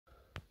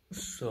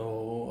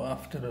So,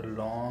 after a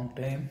long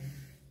time,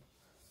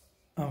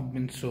 I've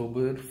been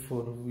sober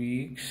for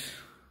weeks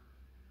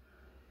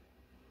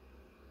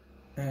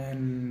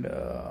and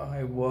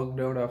I worked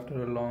out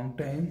after a long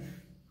time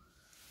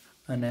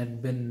and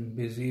I'd been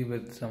busy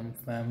with some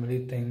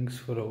family things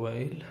for a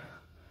while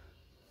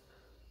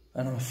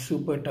and I was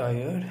super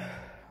tired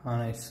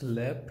and I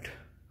slept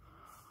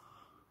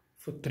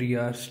for 3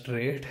 hours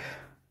straight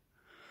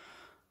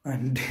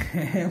and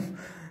damn,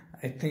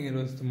 I think it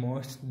was the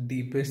most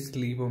deepest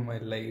sleep of my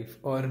life.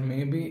 Or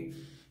maybe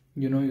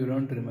you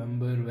don't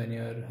remember when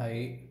you're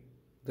high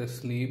the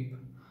sleep,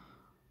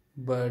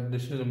 but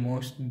this is the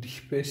most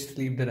deepest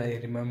sleep that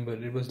I remember.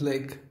 It was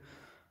like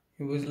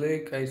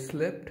I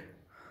slept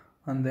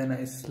and then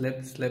I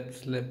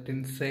slept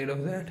inside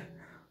of that,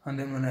 and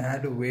then when I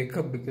had to wake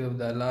up because of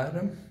the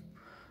alarm,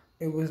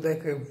 it was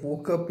like I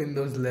woke up in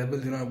those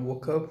levels. I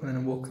woke up and then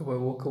I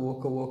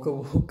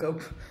woke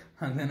up,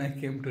 and then I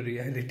came to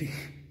reality.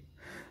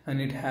 And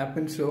it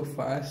happened so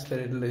fast that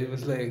it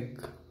was like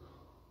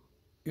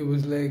it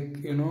was like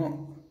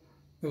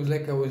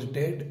I was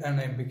dead and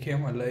I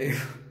became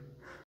alive.